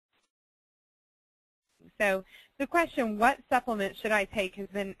So the question, what supplement should I take, has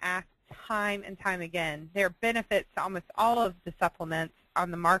been asked time and time again. There are benefits to almost all of the supplements on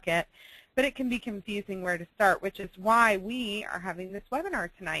the market, but it can be confusing where to start, which is why we are having this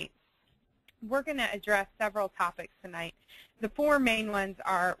webinar tonight. We're going to address several topics tonight. The four main ones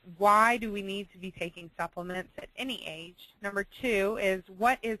are, why do we need to be taking supplements at any age? Number two is,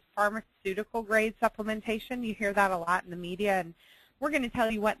 what is pharmaceutical grade supplementation? You hear that a lot in the media, and we're going to tell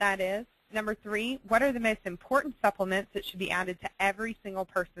you what that is. Number three, what are the most important supplements that should be added to every single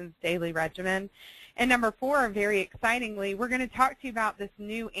person's daily regimen? And number four, very excitingly, we're going to talk to you about this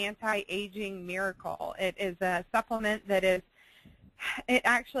new anti-aging miracle. It is a supplement that it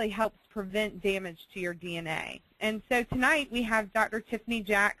actually helps prevent damage to your DNA. And so tonight we have Dr. Tiffany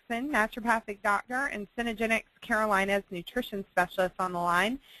Jackson, naturopathic doctor, and Cenegenics Carolina's nutrition specialist on the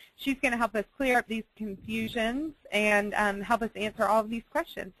line. She's going to help us clear up these confusions and help us answer all of these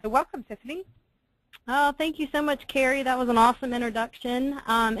questions. So welcome, Tiffany. Oh, thank you so much, Carrie. That was an awesome introduction.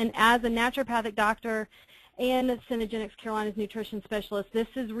 And as a naturopathic doctor and Cenegenics Carolina's nutrition specialist, this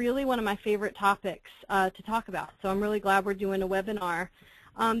is really one of my favorite topics to talk about. So I'm really glad we're doing a webinar.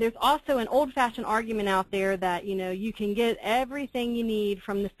 There's also an old-fashioned argument out there that, you can get everything you need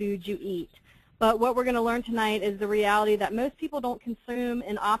from the foods you eat. But what we're going to learn tonight is the reality that most people don't consume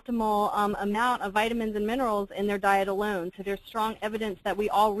an optimal amount of vitamins and minerals in their diet alone. So there's strong evidence that we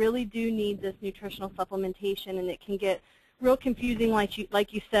all really do need this nutritional supplementation, and it can get real confusing, like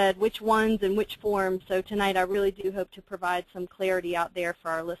you said, which ones and which forms. So tonight I really do hope to provide some clarity out there for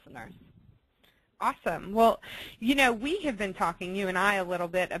our listeners. Awesome. Well, we have been talking, you and I, a little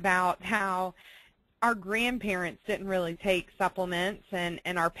bit about how our grandparents didn't really take supplements, and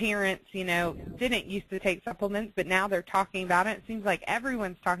our parents, didn't used to take supplements, but now they're talking about it. It seems like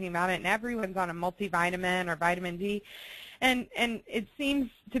everyone's talking about it, and everyone's on a multivitamin or vitamin D. And it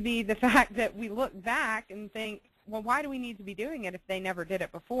seems to be the fact that we look back and think, well, why do we need to be doing it if they never did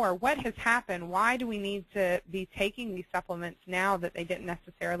it before? What has happened? Why do we need to be taking these supplements now that they didn't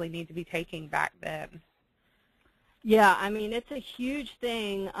necessarily need to be taking back then? Yeah, I mean, it's a huge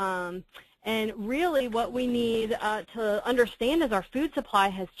thing. And really what we need to understand is our food supply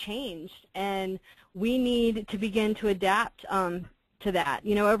has changed, and we need to begin to adapt to that.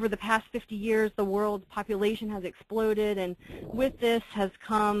 Over the past 50 years, the world's population has exploded, and with this has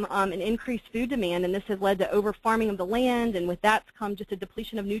come an increased food demand, and this has led to over-farming of the land, and with that's come just a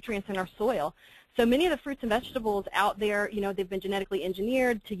depletion of nutrients in our soil. So many of the fruits and vegetables out there, they've been genetically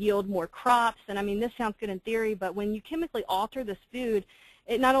engineered to yield more crops, and I mean, this sounds good in theory, but when you chemically alter this food,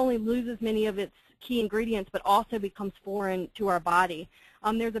 it not only loses many of its key ingredients, but also becomes foreign to our body.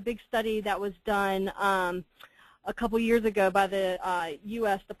 There's a big study that was done a couple years ago by the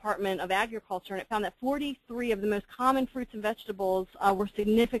U.S. Department of Agriculture, and it found that 43 of the most common fruits and vegetables were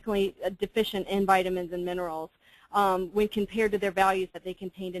significantly deficient in vitamins and minerals when compared to their values that they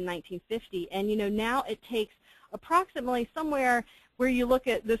contained in 1950. And now it takes approximately somewhere where you look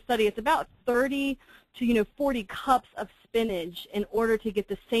at this study, it's about 30 to 40 cups of spinach in order to get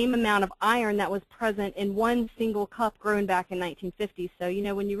the same amount of iron that was present in one single cup grown back in 1950.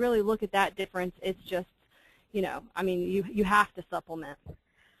 So when you really look at that difference, it's just, I mean, you have to supplement.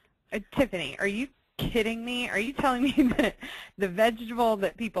 Tiffany, are you kidding me? Are you telling me that the vegetable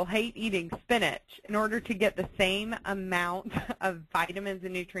that people hate eating, spinach, in order to get the same amount of vitamins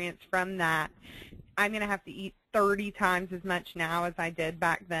and nutrients from that, I'm going to have to eat 30 times as much now as I did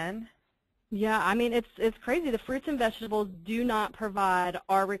back then? Yeah, I mean, it's crazy. The fruits and vegetables do not provide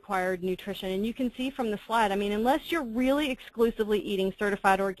our required nutrition. And you can see from the slide, I mean, unless you're really exclusively eating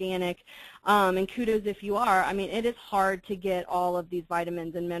certified organic, and kudos if you are, I mean, it is hard to get all of these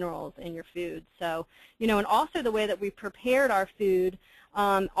vitamins and minerals in your food. So, and also the way that we prepared our food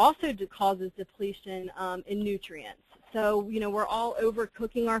also causes depletion in nutrients. So, we're all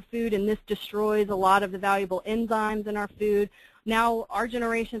overcooking our food, and this destroys a lot of the valuable enzymes in our food. Now our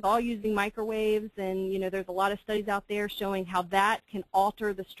generation is all using microwaves, and there's a lot of studies out there showing how that can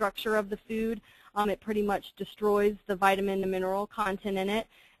alter the structure of the food. It pretty much destroys the vitamin and mineral content in it.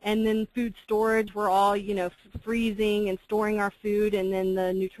 And then food storage, we're all freezing and storing our food, and then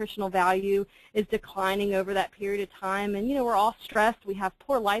the nutritional value is declining over that period of time. And we're all stressed. We have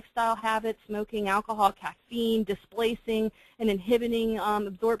poor lifestyle habits, smoking, alcohol, caffeine, displacing and inhibiting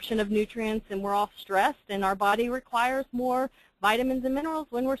absorption of nutrients, and we're all stressed, and our body requires more vitamins and minerals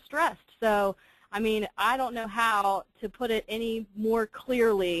when we're stressed. So, I mean, I don't know how to put it any more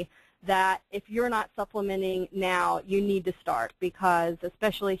clearly that if you're not supplementing now, you need to start, because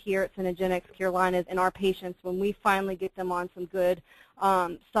especially here at Cenegenics Carolinas and our patients, when we finally get them on some good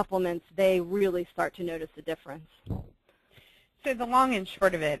supplements, they really start to notice a difference. So the long and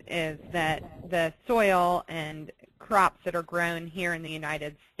short of it is that the soil and crops that are grown here in the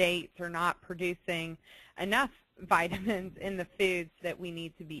United States are not producing enough vitamins in the foods that we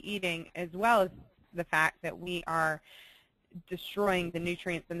need to be eating, as well as the fact that we are destroying the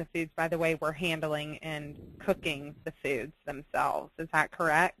nutrients in the foods by the way we're handling and cooking the foods themselves. Is that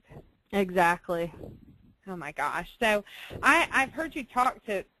correct? Exactly. Oh my gosh. So I've heard you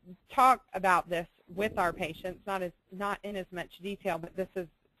talk about this with our patients, not in as much detail, but this is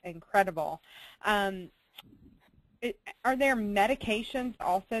incredible. Are there medications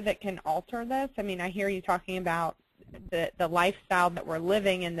also that can alter this? I mean, I hear you talking about the lifestyle that we're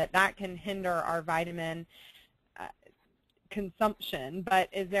living and that can hinder our vitamin consumption, but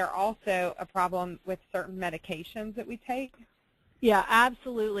is there also a problem with certain medications that we take? Yeah,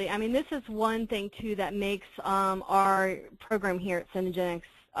 absolutely. I mean, this is one thing, too, that makes our program here at Cenegenics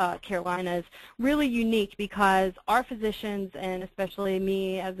Carolinas really unique, because our physicians, and especially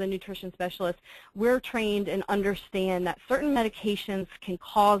me as a nutrition specialist, we're trained and understand that certain medications can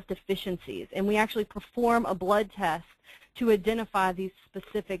cause deficiencies, and we actually perform a blood test to identify these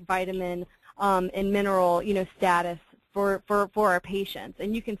specific vitamin and mineral, status for our patients.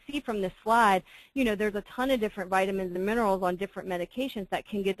 And you can see from this slide, there's a ton of different vitamins and minerals on different medications that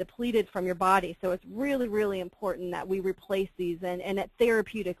can get depleted from your body. So it's really, really important that we replace these and at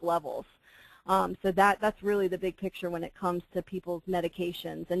therapeutic levels. So that's really the big picture when it comes to people's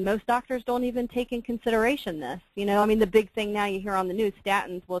medications. And most doctors don't even take in consideration this. I mean, the big thing now you hear on the news,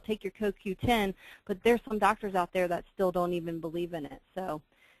 statins, well, take your CoQ10, but there's some doctors out there that still don't even believe in it. So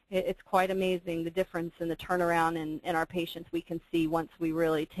it's quite amazing the difference in the turnaround in our patients we can see once we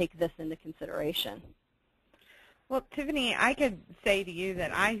really take this into consideration. Well, Tiffany, I could say to you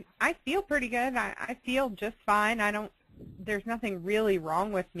that I feel pretty good. I feel just fine. There's nothing really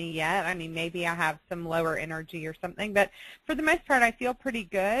wrong with me yet. I mean, maybe I have some lower energy or something, but for the most part, I feel pretty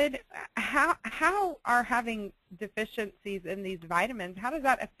good. How are having deficiencies in these vitamins, how does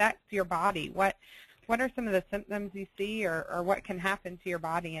that affect your body? What are some of the symptoms you see, or what can happen to your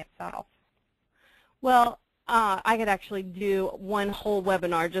body itself? Well, I could actually do one whole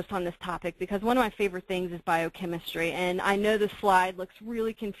webinar just on this topic, because one of my favorite things is biochemistry. And I know this slide looks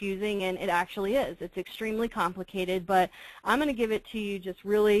really confusing, and it actually is. It's extremely complicated, but I'm going to give it to you just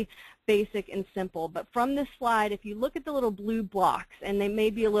really basic and simple. But from this slide, if you look at the little blue blocks, and they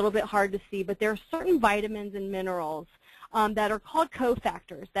may be a little bit hard to see, but there are certain vitamins and minerals that are called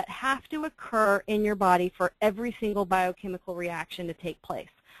cofactors that have to occur in your body for every single biochemical reaction to take place.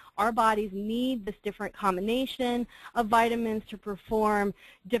 Our bodies need this different combination of vitamins to perform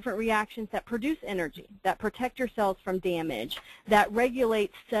different reactions that produce energy, that protect your cells from damage, that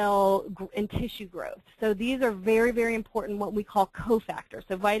regulate cell and tissue growth. So these are very, very important, what we call cofactors.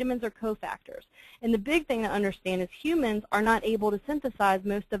 So vitamins are cofactors. And the big thing to understand is humans are not able to synthesize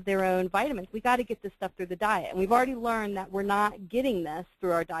most of their own vitamins. We've got to get this stuff through the diet. And we've already learned that we're not getting this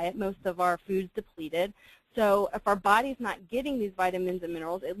through our diet. Most of our food's depleted. So if our body's not getting these vitamins and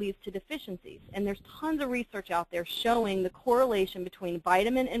minerals, it leads to deficiencies. And there's tons of research out there showing the correlation between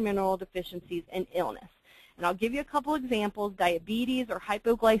vitamin and mineral deficiencies and illness. And I'll give you a couple examples. Diabetes or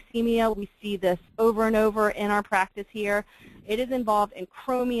hypoglycemia, we see this over and over in our practice here. It is involved in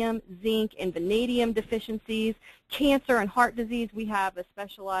chromium, zinc, and vanadium deficiencies. Cancer and heart disease, we have a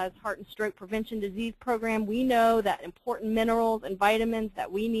specialized heart and stroke prevention disease program. We know that important minerals and vitamins that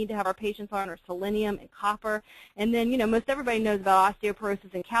we need to have our patients on are selenium and copper. And then, most everybody knows about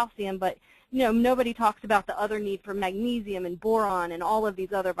osteoporosis and calcium, but nobody talks about the other need for magnesium and boron and all of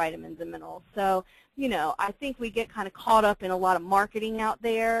these other vitamins and minerals. So, I think we get kind of caught up in a lot of marketing out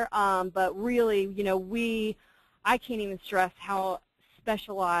there, but really, I can't even stress how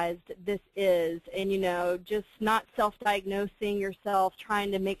specialized this is, and just not self-diagnosing yourself,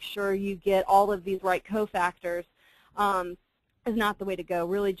 trying to make sure you get all of these right cofactors is not the way to go.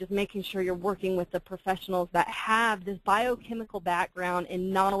 Really just making sure you're working with the professionals that have this biochemical background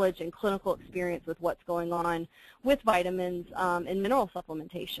and knowledge and clinical experience with what's going on with vitamins and mineral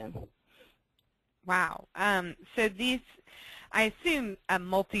supplementation. Wow. So I assume a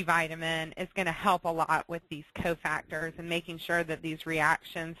multivitamin is going to help a lot with these cofactors and making sure that these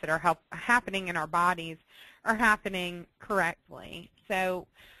reactions that are happening in our bodies are happening correctly. So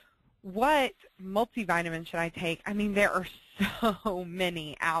what multivitamin should I take? I mean, there are so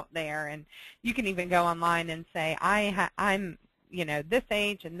many out there, and you can even go online and say, I'm this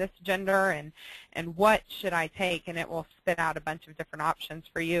age and this gender, and what should I take, and it will spit out a bunch of different options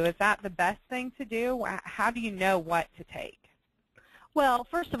for you. Is that the best thing to do? How do you know what to take? Well,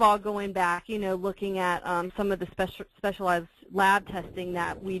 first of all, going back, looking at some of the specialized lab testing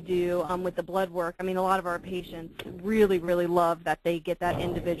that we do with the blood work, I mean, a lot of our patients really, really love that they get that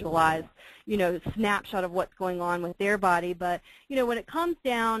individualized, snapshot of what's going on with their body. But, when it comes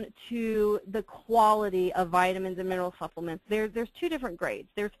down to the quality of vitamins and mineral supplements, there's two different grades.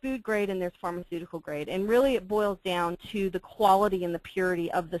 There's food grade and there's pharmaceutical grade. And really it boils down to the quality and the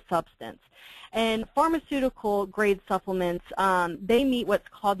purity of the substance. And pharmaceutical grade supplements, they meet what's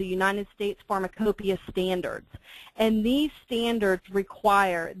called the United States Pharmacopoeia Standards. And these standards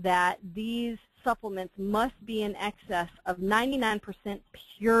require that these supplements must be in excess of 99%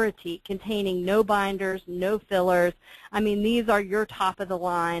 purity, containing no binders, no fillers. I mean, these are your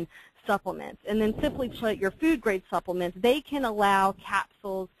top-of-the-line supplements. And then simply put, your food-grade supplements, they can allow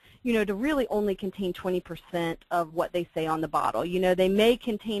capsules to really only contain 20% of what they say on the bottle. They may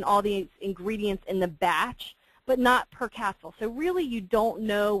contain all the ingredients in the batch, but not per capsule. So really you don't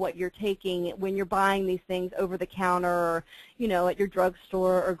know what you're taking when you're buying these things over the counter or, at your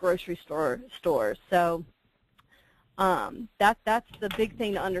drugstore or grocery stores. So that's the big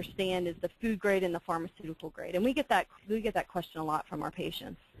thing to understand is the food grade and the pharmaceutical grade. And we get that question a lot from our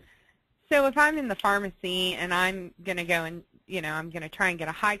patients. So if I'm in the pharmacy and I'm going to go and, I'm going to try and get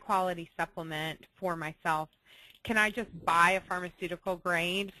a high-quality supplement for myself, can I just buy a pharmaceutical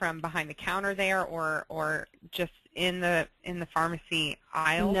grade from behind the counter there or just in the pharmacy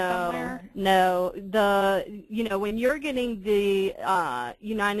aisle somewhere? No. When you're getting the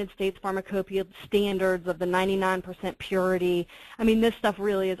United States Pharmacopoeia Standards of the 99% purity, I mean, this stuff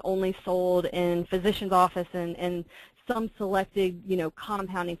really is only sold in physician's office and some selected,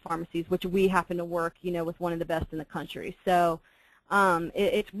 compounding pharmacies, which we happen to work, with one of the best in the country. So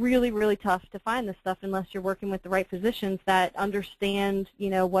it's really, really tough to find this stuff unless you're working with the right physicians that understand,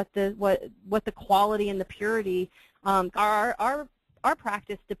 what the quality and the purity. Our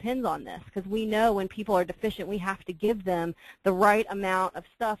practice depends on this because we know when people are deficient, we have to give them the right amount of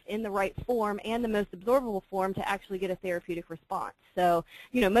stuff in the right form and the most absorbable form to actually get a therapeutic response. So,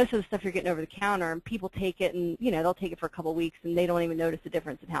 most of the stuff you're getting over the counter, and people take it and, they'll take it for a couple of weeks and they don't even notice the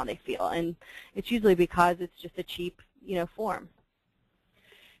difference in how they feel. And it's usually because it's just a cheap, form.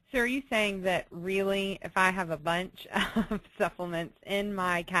 So are you saying that really if I have a bunch of supplements in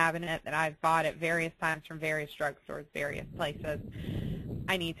my cabinet that I've bought at various times from various drugstores, various places,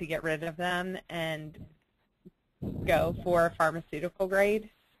 I need to get rid of them and go for a pharmaceutical grade?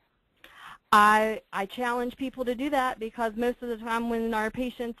 I challenge people to do that because most of the time when our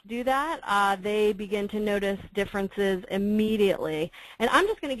patients do that, they begin to notice differences immediately. And I'm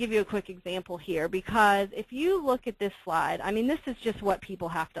just going to give you a quick example here because if you look at this slide, I mean, this is just what people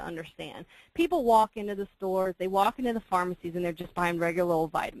have to understand. People walk into the stores, they walk into the pharmacies, and they're just buying regular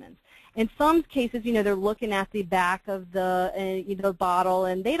old vitamins. In some cases, they're looking at the back of the bottle,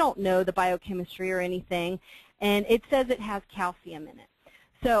 and they don't know the biochemistry or anything, and it says it has calcium in it.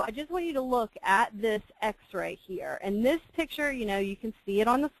 So I just want you to look at this x-ray here. And this picture, you can see it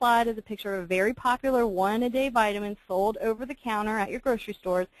on the slide as a picture of a very popular one-a-day vitamin sold over the counter at your grocery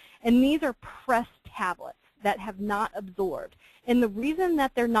stores. And these are pressed tablets that have not absorbed. And the reason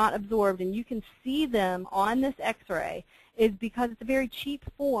that they're not absorbed, and you can see them on this x-ray, is because it's a very cheap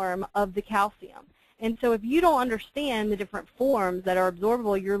form of the calcium. And so if you don't understand the different forms that are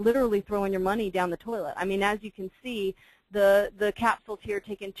absorbable, you're literally throwing your money down the toilet. I mean, as you can see, the capsules here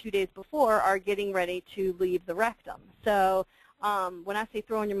taken 2 days before are getting ready to leave the rectum. So when I say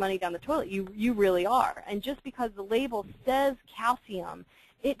throwing your money down the toilet, you really are. And just because the label says calcium,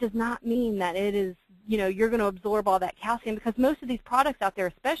 it does not mean that it is, you're going to absorb all that calcium because most of these products out there,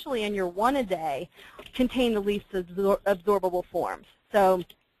 especially in your one-a-day, contain the least absorbable forms. So,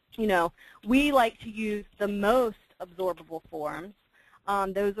 we like to use the most absorbable forms.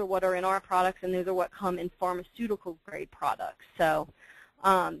 Those are what are in our products, and those are what come in pharmaceutical-grade products. So,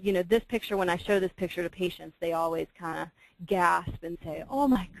 this picture, when I show this picture to patients, they always kind of gasp and say, oh,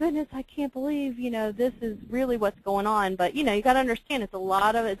 my goodness, I can't believe, this is really what's going on. But, you got to understand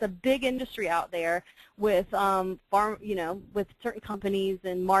it's a big industry out there with, with certain companies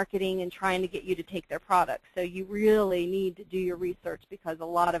and marketing and trying to get you to take their products. So you really need to do your research because a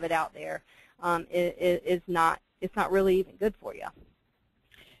lot of it out there it's not really even good for you.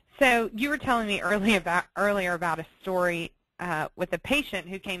 So you were telling me earlier about a story with a patient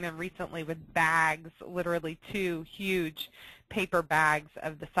who came in recently with bags, literally 2 huge paper bags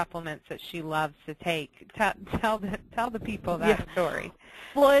of the supplements that she loves to take. Tell the people that story.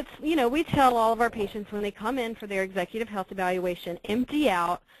 Well, it's, we tell all of our patients when they come in for their executive health evaluation, empty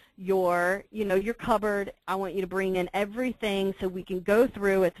out your cupboard. I want you to bring in everything so we can go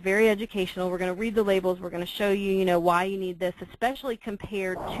through. It's very educational. We're going to read the labels. We're going to show you, why you need this, especially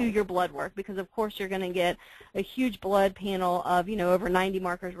compared to your blood work, because of course you're going to get a huge blood panel of, over 90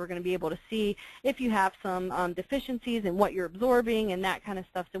 markers. We're going to be able to see if you have some deficiencies in what you're absorbing and that kind of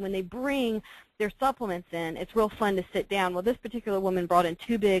stuff. So when they bring their supplements in, it's real fun to sit down. Well, this particular woman brought in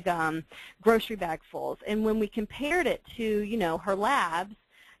 2 big grocery bag fulls, and when we compared it to, her labs,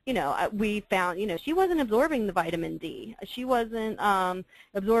 we found, she wasn't absorbing the vitamin D. She wasn't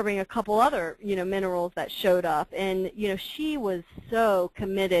absorbing a couple other, minerals that showed up. And, she was so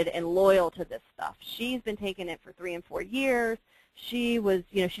committed and loyal to this stuff. She's been taking it for 3 and 4 years. She was,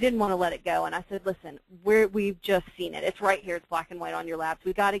 she didn't want to let it go. And I said, listen, we've just seen it. It's right here. It's black and white on your labs.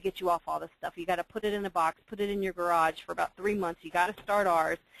 We've got to get you off all this stuff. You've got to put it in a box, put it in your garage for about 3 months. You've got to start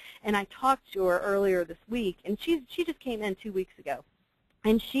ours. And I talked to her earlier this week, and she just came in 2 weeks ago.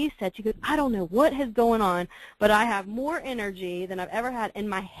 And she said, she goes, I don't know what is going on, but I have more energy than I've ever had, and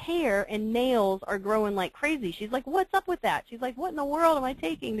my hair and nails are growing like crazy. She's like, what's up with that? She's like, what in the world am I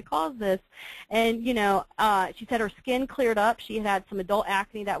taking to cause this? And, she said her skin cleared up. She had some adult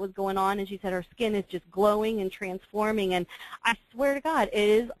acne that was going on, and she said her skin is just glowing and transforming. And I swear to God, it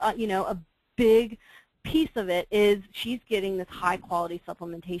is, a big piece of it is she's getting this high-quality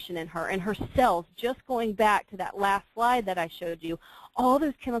supplementation in her, and her cells, just going back to that last slide that I showed you, all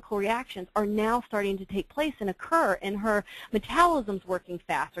those chemical reactions are now starting to take place and occur, and her metabolism's working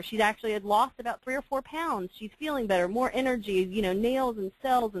faster. She's actually had lost about 3 or 4 pounds. She's feeling better, more energy, nails and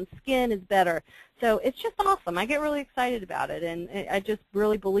cells and skin is better. So it's just awesome. I get really excited about it, and I just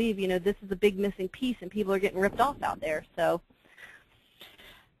really believe, this is a big missing piece, and people are getting ripped off out there. So.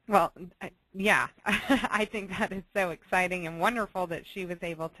 Well, yeah, I think that is so exciting and wonderful that she was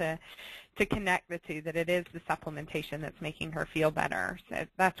able to connect the two, that it is the supplementation that's making her feel better. So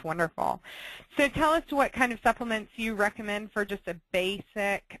that's wonderful. So tell us what kind of supplements you recommend for just a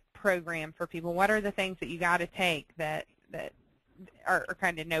basic program for people. What are the things that you got to take that are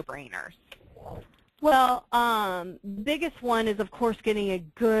kind of no-brainers? Well, the biggest one is, of course, getting a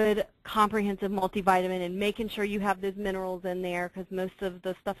good comprehensive multivitamin and making sure you have those minerals in there, because most of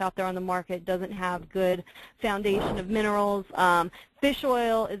the stuff out there on the market doesn't have good foundation of minerals. Fish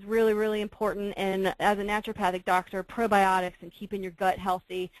oil is really, really important, and as a naturopathic doctor, probiotics and keeping your gut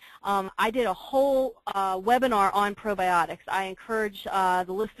healthy. I did a whole webinar on probiotics. I encourage the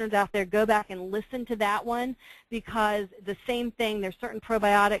listeners out there, go back and listen to that one, because the same thing, there's certain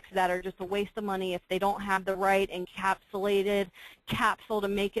probiotics that are just a waste of money if they don't have the right encapsulated capsule to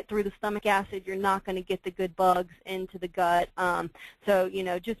make it through the stomach acid. You're not going to get the good bugs into the gut. So,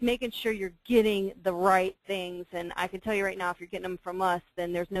 just making sure you're getting the right things. And I can tell you right now, if you're getting them from us,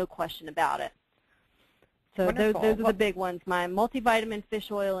 then there's no question about it. So those are the big ones, my multivitamin,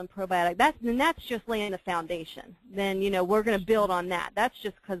 fish oil, and probiotic. That's just laying the foundation. Then, we're going to build on that. That's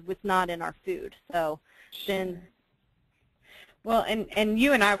just because it's not in our food. So then. Well, and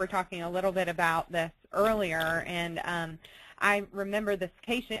you and I were talking a little bit about this earlier, and I remember this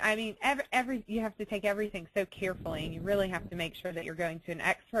patient. I mean, you have to take everything so carefully, and you really have to make sure that you're going to an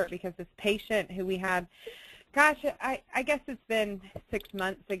expert, because this patient who we had, gosh, I guess it's been 6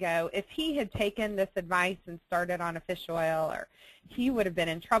 months ago, if he had taken this advice and started on a fish oil, he would have been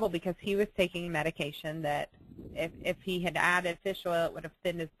in trouble, because he was taking medication that if he had added fish oil, it would have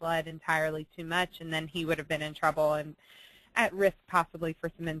thinned his blood entirely too much, and then he would have been in trouble and at risk possibly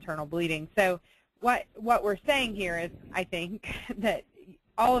for some internal bleeding. So what we're saying here is, I think, that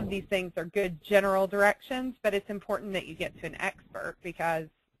all of these things are good general directions, but it's important that you get to an expert, because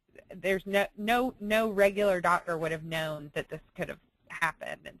there's no regular doctor would have known that this could have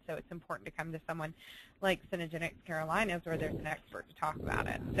happened. And so it's important to come to someone like Cenegenics Carolinas, where there's an expert to talk about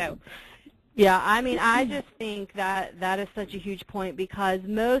it. So. Yeah, I mean, I just think that is such a huge point, because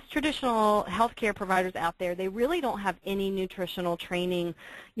most traditional healthcare providers out there, they really don't have any nutritional training,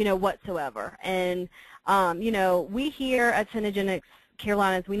 whatsoever. And, we here at Cenegenics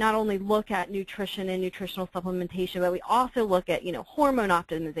Carolinas, we not only look at nutrition and nutritional supplementation, but we also look at, hormone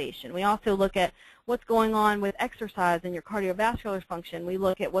optimization. We also look at what's going on with exercise and your cardiovascular function. We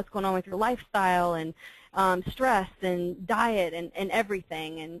look at what's going on with your lifestyle and stress and diet and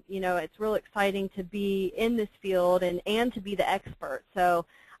everything. And, it's real exciting to be in this field and to be the expert. So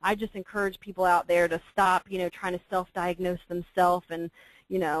I just encourage people out there to stop, trying to self-diagnose themselves and,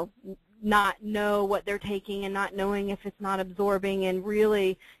 not know what they're taking and not knowing if it's not absorbing, and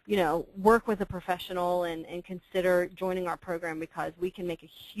really, work with a professional and consider joining our program, because we can make a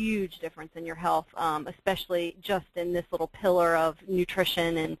huge difference in your health, especially just in this little pillar of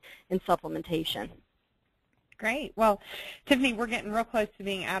nutrition and supplementation. Great. Well, Tiffany, we're getting real close to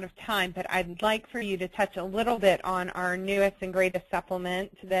being out of time, but I'd like for you to touch a little bit on our newest and greatest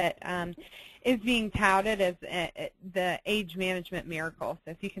supplement that is being touted as the age management miracle.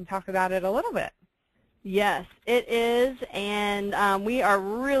 So if you can talk about it a little bit. Yes, it is, and we are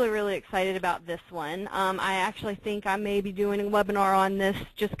really, really excited about this one. I actually think I may be doing a webinar on this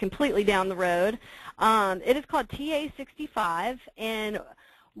just completely down the road. It is called TA65, and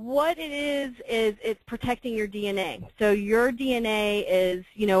what it is it's protecting your DNA. So your DNA is,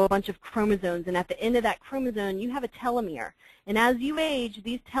 a bunch of chromosomes, and at the end of that chromosome, you have a telomere. And as you age,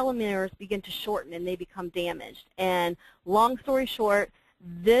 these telomeres begin to shorten and they become damaged. And long story short,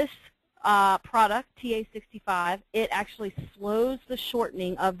 this product, TA65, it actually slows the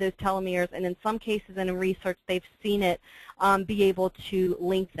shortening of those telomeres, and in some cases and in research, they've seen it be able to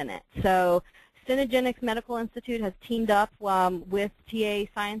lengthen it. So Cenegenics Medical Institute has teamed up with TA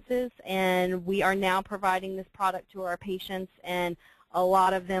Sciences, and we are now providing this product to our patients, and a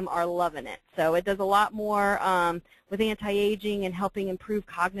lot of them are loving it. So it does a lot more with anti-aging and helping improve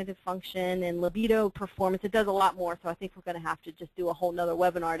cognitive function and libido performance. It does a lot more, so I think we're going to have to just do a whole nother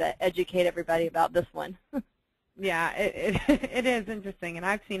webinar to educate everybody about this one. Yeah, it is interesting, and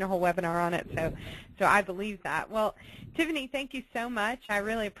I've seen a whole webinar on it, so I believe that. Well, Tiffany, thank you so much. I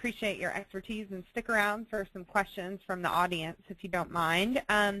really appreciate your expertise, and stick around for some questions from the audience, if you don't mind.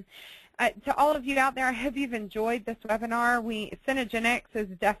 To all of you out there, I hope you've enjoyed this webinar. Cenegenics is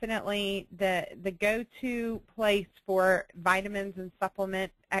definitely the go-to place for vitamins and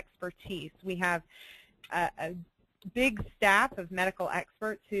supplement expertise. We have a big staff of medical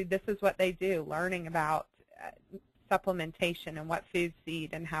experts who this is what they do, learning about supplementation and what foods to eat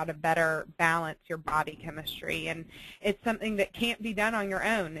and how to better balance your body chemistry. And it's something that can't be done on your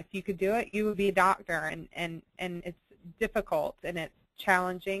own. If you could do it, you would be a doctor, and it's difficult, and it's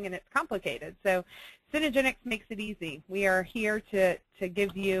challenging, and it's complicated. So Cenegenics makes it easy. We are here to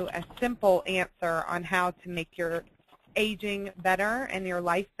give you a simple answer on how to make your aging better and your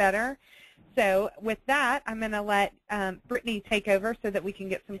life better. So with that, I'm going to let Brittany take over so that we can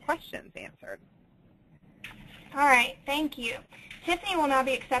get some questions answered. All right, thank you. Tiffany will now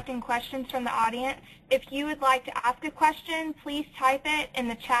be accepting questions from the audience. If you would like to ask a question, please type it in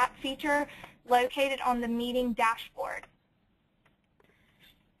the chat feature located on the meeting dashboard.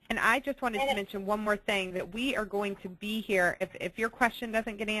 And I just wanted to mention one more thing, that we are going to be here, if your question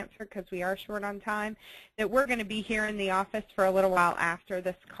doesn't get answered, because we are short on time, that we're going to be here in the office for a little while after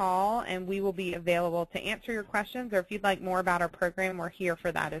this call, and we will be available to answer your questions, or if you'd like more about our program, we're here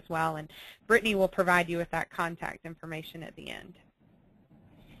for that as well. And Brittany will provide you with that contact information at the end.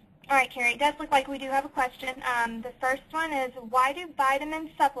 All right, Carrie, it does look like we do have a question. The first one is, why do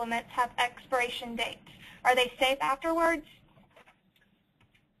vitamin supplements have expiration dates? Are they safe afterwards?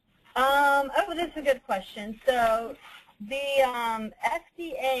 Oh, that's a good question. So the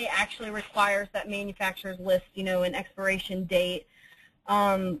FDA actually requires that manufacturers list, an expiration date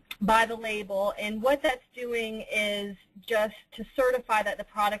by the label, and what that's doing is just to certify that the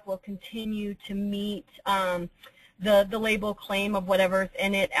product will continue to meet the label claim of whatever's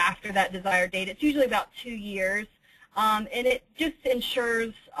in it after that desired date. It's usually about 2 years, and it just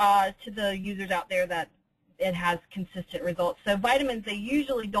ensures to the users out there that it has consistent results. So vitamins, they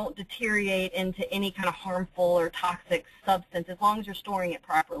usually don't deteriorate into any kind of harmful or toxic substance as long as you're storing it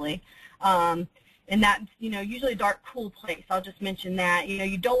properly. And that's, usually a dark, cool place. I'll just mention that.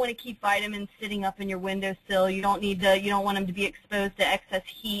 You don't want to keep vitamins sitting up in your windowsill. You don't want them to be exposed to excess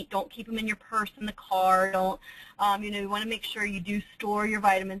heat. Don't keep them in your purse in the car. Don't, you want to make sure you do store your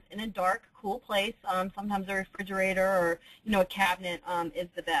vitamins in a dark, cool place. Sometimes a refrigerator or, a cabinet is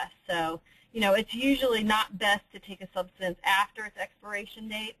the best. So, it's usually not best to take a substance after its expiration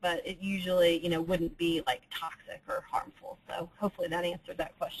date, but it usually, wouldn't be like toxic or harmful. So hopefully that answered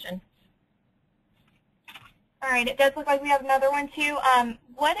that question. All right, it does look like we have another one too.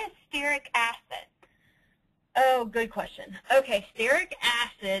 What is stearic acid? Oh, good question. Okay, stearic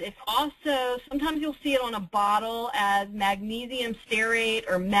acid is also, sometimes you'll see it on a bottle as magnesium stearate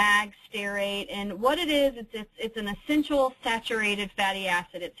or mag stearate, and what it is, it's an essential saturated fatty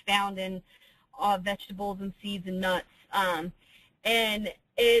acid. It's found in vegetables and seeds and nuts, and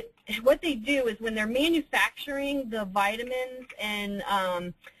what they do is when they're manufacturing the vitamins and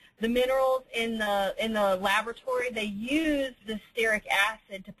the minerals in the laboratory, they use the stearic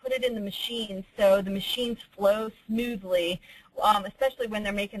acid to put it in the machines so the machines flow smoothly especially when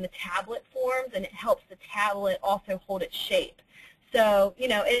they're making the tablet forms, and it helps the tablet also hold its shape. So, you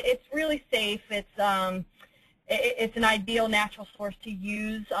know, it's really safe. It's an ideal natural source to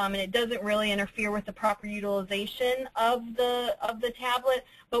use, and it doesn't really interfere with the proper utilization of the tablet.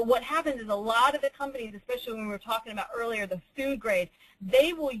 But what happens is a lot of the companies, especially when we were talking about earlier, the food grade,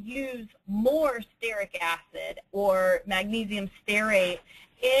 they will use more stearic acid or magnesium stearate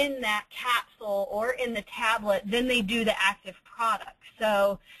in that capsule or in the tablet than they do the active product.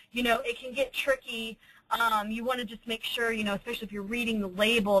 So, you know, it can get tricky. You want to just make sure, you know, especially if you're reading the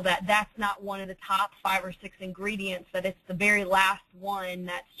label, that that's not one of the top 5 or 6 ingredients, that it's the very last one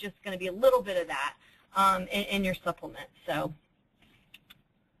that's just going to be a little bit of that in your supplement. So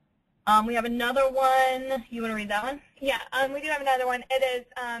we have another one. You want to read that one? Yeah, we do have another one. It is,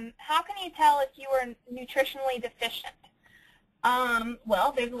 how can you tell if you are nutritionally deficient?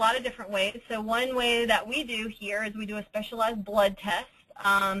 Well, there's a lot of different ways. So one way that we do here is we do a specialized blood test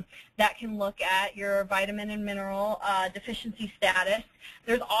that can look at your vitamin and mineral deficiency status.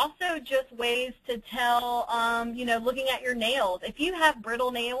 There's also just ways to tell, you know, looking at your nails. If you have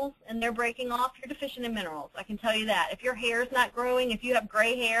brittle nails and they're breaking off, you're deficient in minerals. I can tell you that. If your hair is not growing, if you have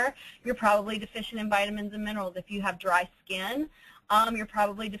gray hair, you're probably deficient in vitamins and minerals. If you have dry skin, you're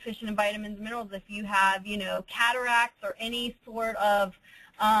probably deficient in vitamins and minerals. If you have, you know, cataracts or any sort of,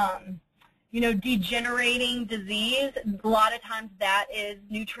 you know, degenerating disease, a lot of times that is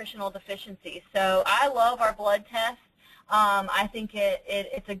nutritional deficiency. So I love our blood test. I think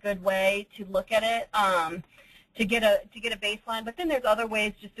it's a good way to look at it to get a baseline. But then there's other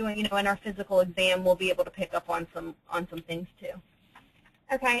ways, just doing, you know, in our physical exam, we'll be able to pick up on some things too.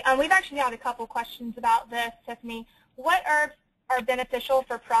 Okay, we've actually had a couple questions about this, Tiffany. What herbs are beneficial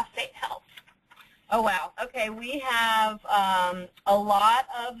for prostate health? Oh, wow. Okay, we have a lot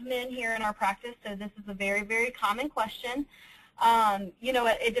of men here in our practice, so this is a very, very common question. You know,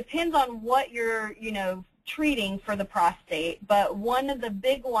 it depends on what you're, you know, treating for the prostate, but one of the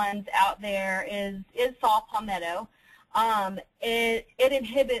big ones out there is saw palmetto. It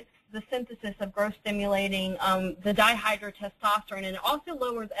inhibits the synthesis of growth-stimulating, the dihydrotestosterone, and it also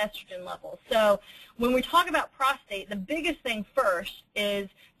lowers estrogen levels. So when we talk about prostate, the biggest thing first is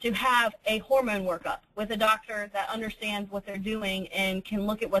to have a hormone workup with a doctor that understands what they're doing and can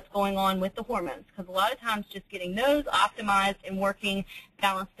look at what's going on with the hormones, because a lot of times just getting those optimized and working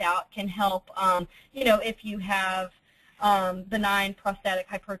balanced out can help, you know, if you have benign prostatic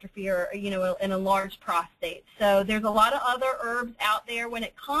hypertrophy or, you know, in a large prostate. So there's a lot of other herbs out there. When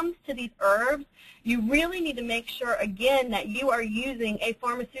it comes to these herbs, you really need to make sure, again, that you are using a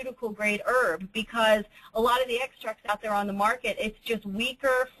pharmaceutical grade herb, because a lot of the extracts out there on the market, it's just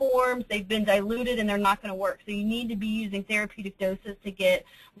weaker forms, they've been diluted, and they're not going to work. So you need to be using therapeutic doses to get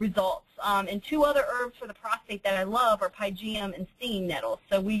results. And 2 other herbs for the prostate that I love are pygeum and stinging nettles.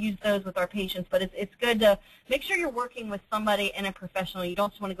 So we use those with our patients, but it's good to make sure you're working with somebody and a professional. You don't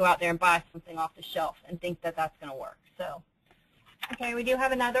just want to go out there and buy something off the shelf and think that that's going to work. So, okay, we do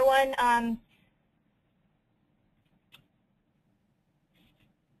have another one.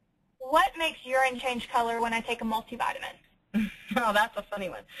 What makes urine change color when I take a multivitamin? Oh, that's a funny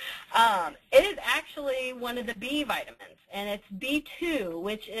one. It is actually one of the B vitamins, and it's B2,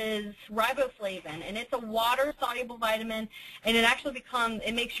 which is riboflavin, and it's a water-soluble vitamin, and it actually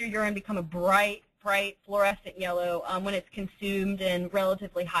makes your urine become a bright fluorescent yellow when it's consumed in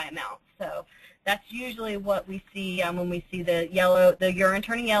relatively high amounts. So that's usually what we see when we see the urine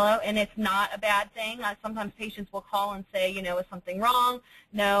turning yellow, and it's not a bad thing. Sometimes patients will call and say, you know, is something wrong?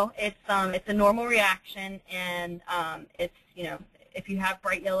 No, it's a normal reaction, and it's, you know, if you have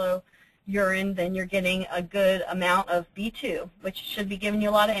bright yellow urine, then you're getting a good amount of B2, which should be giving you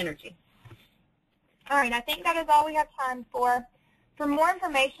a lot of energy. All right, I think that is all we have time for. For more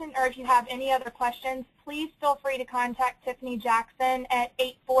information, or if you have any other questions, please feel free to contact Tiffany Jackson at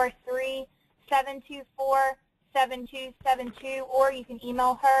 843-724-7272, or you can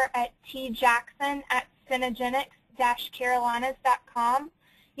email her at tjackson@cenegenics-carolinas.com.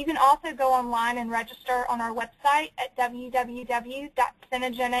 You can also go online and register on our website at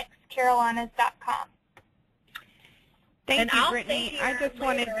www.cenegenicscarolinas.com. Thank you, Brittany. I just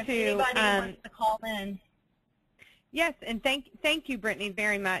wanted to wants to call in. Yes, and thank you, Brittany,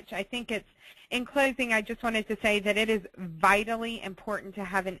 very much. I think it's, in closing, I just wanted to say that it is vitally important to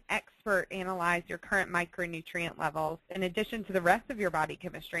have an expert analyze your current micronutrient levels in addition to the rest of your body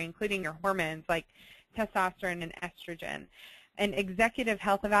chemistry, including your hormones like testosterone and estrogen. An executive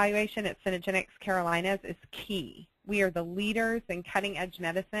health evaluation at Cenegenics Carolinas is key We are the leaders in cutting-edge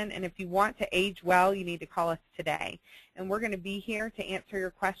medicine, and if you want to age well, you need to call us today. And we're going to be here to answer your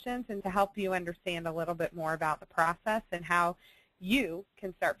questions and to help you understand a little bit more about the process and how you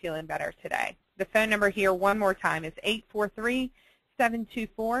can start feeling better today. The phone number here, one more time, is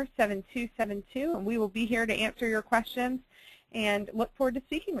 843-724-7272, and we will be here to answer your questions and look forward to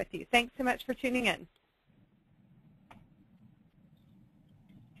speaking with you. Thanks so much for tuning in.